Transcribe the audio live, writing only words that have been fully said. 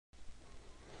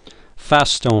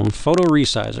FastStone Photo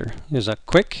Resizer is a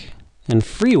quick and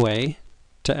free way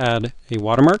to add a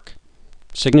watermark,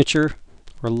 signature,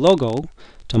 or logo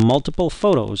to multiple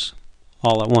photos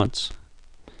all at once.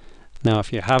 Now,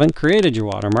 if you haven't created your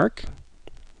watermark,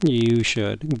 you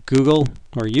should Google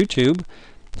or YouTube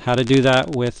how to do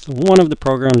that with one of the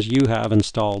programs you have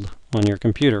installed on your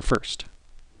computer first.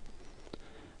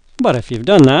 But if you've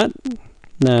done that,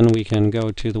 then we can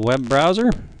go to the web browser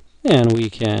and we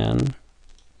can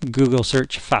Google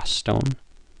search FastStone.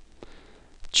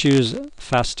 Choose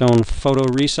FastStone Photo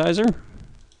Resizer.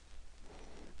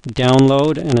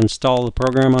 Download and install the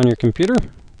program on your computer.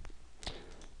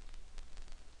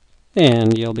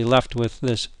 And you'll be left with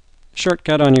this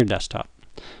shortcut on your desktop.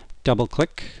 Double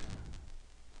click,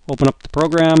 open up the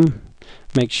program,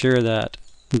 make sure that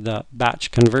the Batch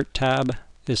Convert tab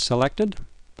is selected.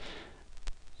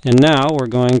 And now we're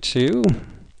going to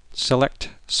select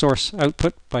Source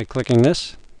Output by clicking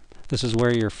this. This is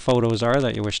where your photos are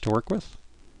that you wish to work with.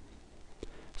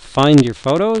 Find your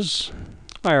photos.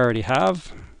 I already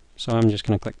have, so I'm just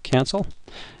going to click Cancel.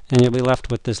 And you'll be left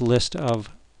with this list of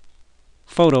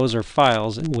photos or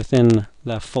files within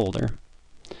the folder.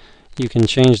 You can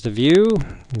change the view,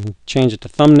 change it to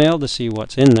thumbnail to see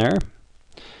what's in there.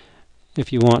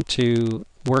 If you want to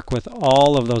work with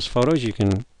all of those photos, you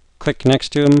can click next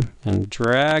to them and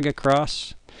drag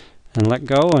across and let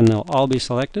go, and they'll all be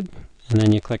selected. And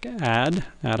then you click add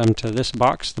them to this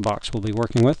box, the box we'll be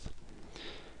working with.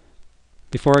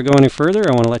 Before I go any further,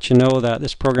 I want to let you know that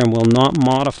this program will not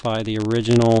modify the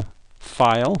original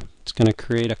file. It's going to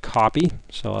create a copy,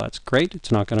 so that's great.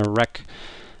 It's not going to wreck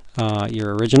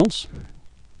your originals.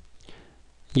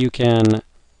 You can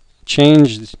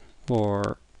change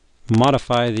or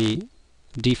modify the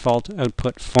default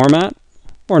output format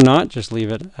or not, just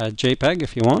leave it a JPEG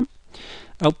if you want.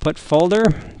 Output folder,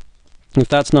 if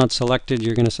that's not selected,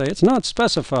 you're going to say it's not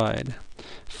specified.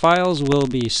 Files will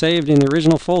be saved in the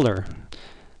original folder.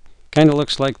 Kind of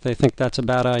looks like they think that's a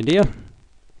bad idea.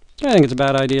 I think it's a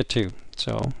bad idea too.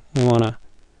 So we want to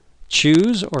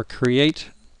choose or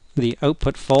create the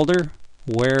output folder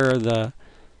where the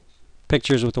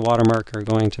pictures with the watermark are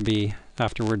going to be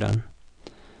after we're done.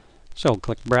 So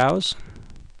click Browse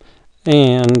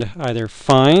and either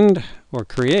find or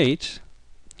create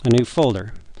a new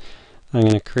folder. I'm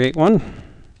going to create one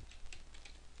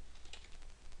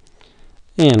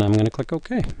and I'm going to click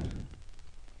OK.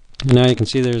 And now you can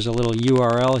see there's a little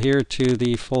URL here to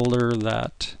the folder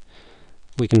that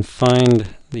we can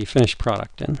find the finished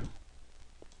product in.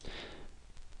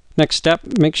 Next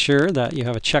step, make sure that you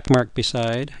have a check mark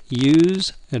beside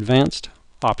Use Advanced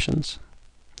Options.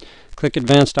 Click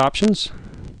Advanced Options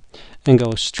and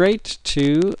go straight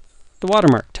to the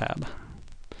Watermark tab.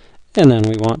 And then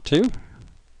we want to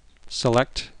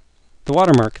select the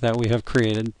watermark that we have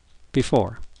created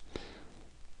before.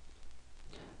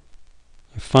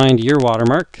 Find your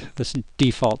watermark. This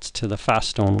defaults to the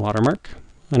FastStone watermark.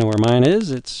 I know where mine is.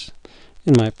 It's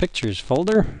in my Pictures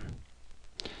folder.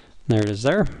 There it is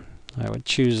there. I would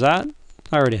choose that.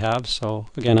 I already have, so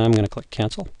again I'm going to click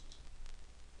Cancel.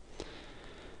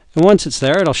 And once it's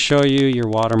there, it'll show you your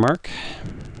watermark.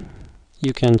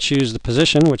 You can choose the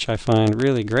position, which I find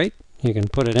really great. You can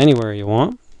put it anywhere you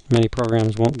want. Many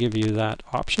programs won't give you that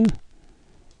option.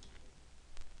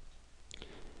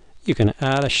 You can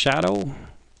add a shadow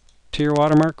to your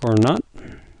watermark or not.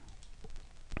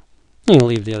 You can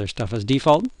leave the other stuff as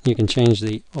default. You can change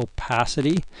the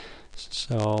opacity,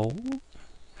 so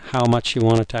how much you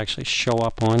want it to actually show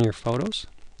up on your photos.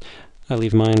 I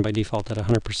leave mine by default at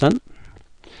 100%.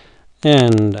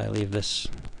 And I leave this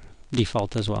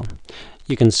default as well.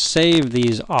 You can save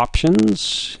these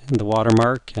options, the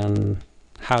watermark and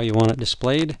how you want it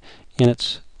displayed, in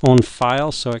its own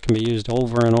file so it can be used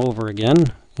over and over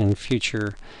again in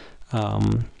future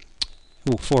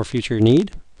for future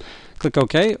need. Click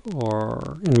OK,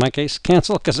 or in my case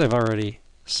Cancel, because I've already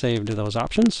saved those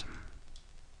options.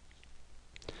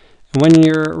 And when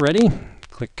you're ready,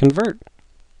 click Convert.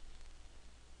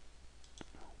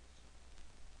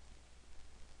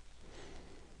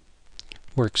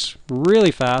 Works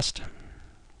really fast.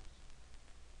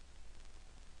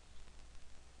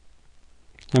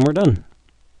 And we're done.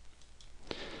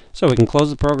 So we can close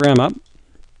the program up,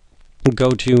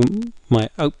 go to my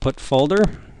output folder.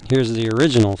 Here's the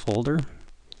original folder.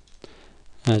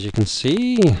 As you can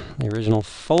see, the original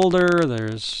folder,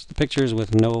 there's the pictures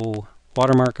with no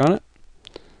watermark on it.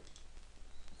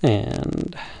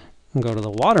 And go to the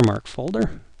watermark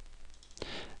folder.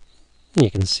 And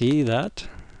you can see that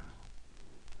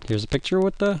here's a picture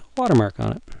with the watermark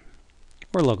on it,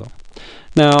 or logo.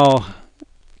 Now,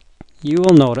 you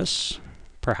will notice,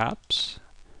 perhaps,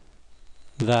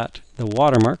 that the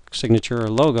watermark, signature, or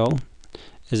logo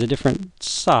is a different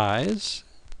size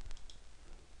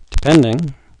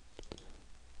depending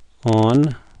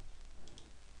on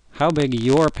how big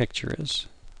your picture is.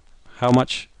 How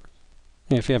much,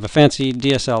 if you have a fancy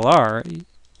DSLR,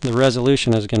 the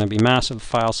resolution is going to be massive,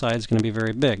 file size is going to be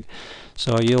very big.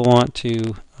 So you'll want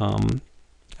to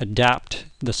adapt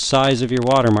the size of your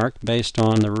watermark based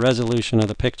on the resolution of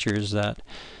the pictures that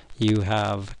you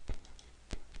have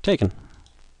taken.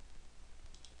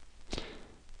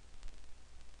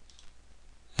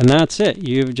 And that's it.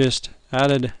 You've just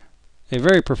added a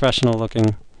very professional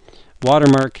looking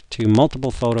watermark to multiple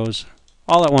photos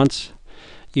all at once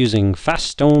using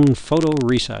FastStone Photo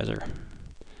Resizer.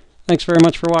 Thanks very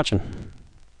much for watching.